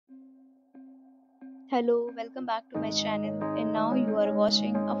Hello, welcome back to my channel. And now you are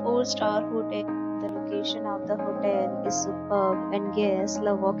watching a 4-star hotel. The location of the hotel is superb and guests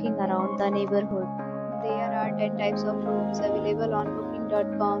love walking around the neighborhood. There are 10 types of rooms available on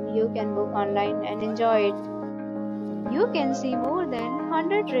booking.com. You can book online and enjoy it. You can see more than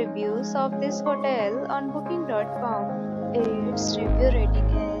 100 reviews of this hotel on booking.com. Its review rating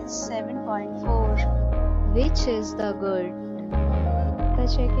is 7.4, which is the good. The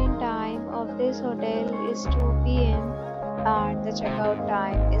check-in time of this hotel is 2 p.m. and the checkout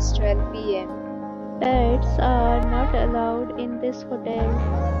time is 12 p.m. Pets are not allowed in this hotel.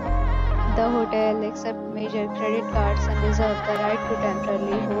 The hotel accepts major credit cards and reserves the right to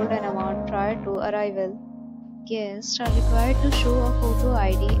temporarily hold an amount prior to arrival. Guests are required to show a photo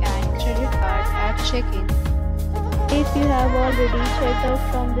ID and credit card at check-in. If you have already checked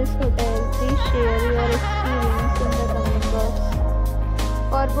out from this hotel, please share your experience in the comment box.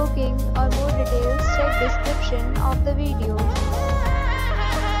 For booking or more details, check description of the video.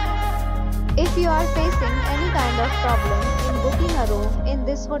 If you are facing any kind of problem in booking a room in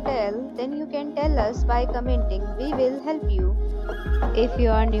this hotel, then you can tell us by commenting. We will help you. If you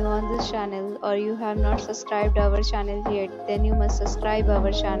are new on this channel or you have not subscribed our channel yet, then you must subscribe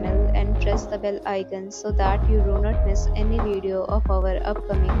our channel and press the bell icon so that you do not miss any video of our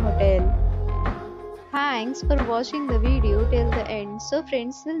upcoming hotel. Thanks for watching the video till the end. So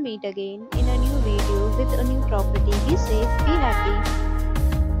friends, will meet again in a new video with a new property. Be safe, be happy.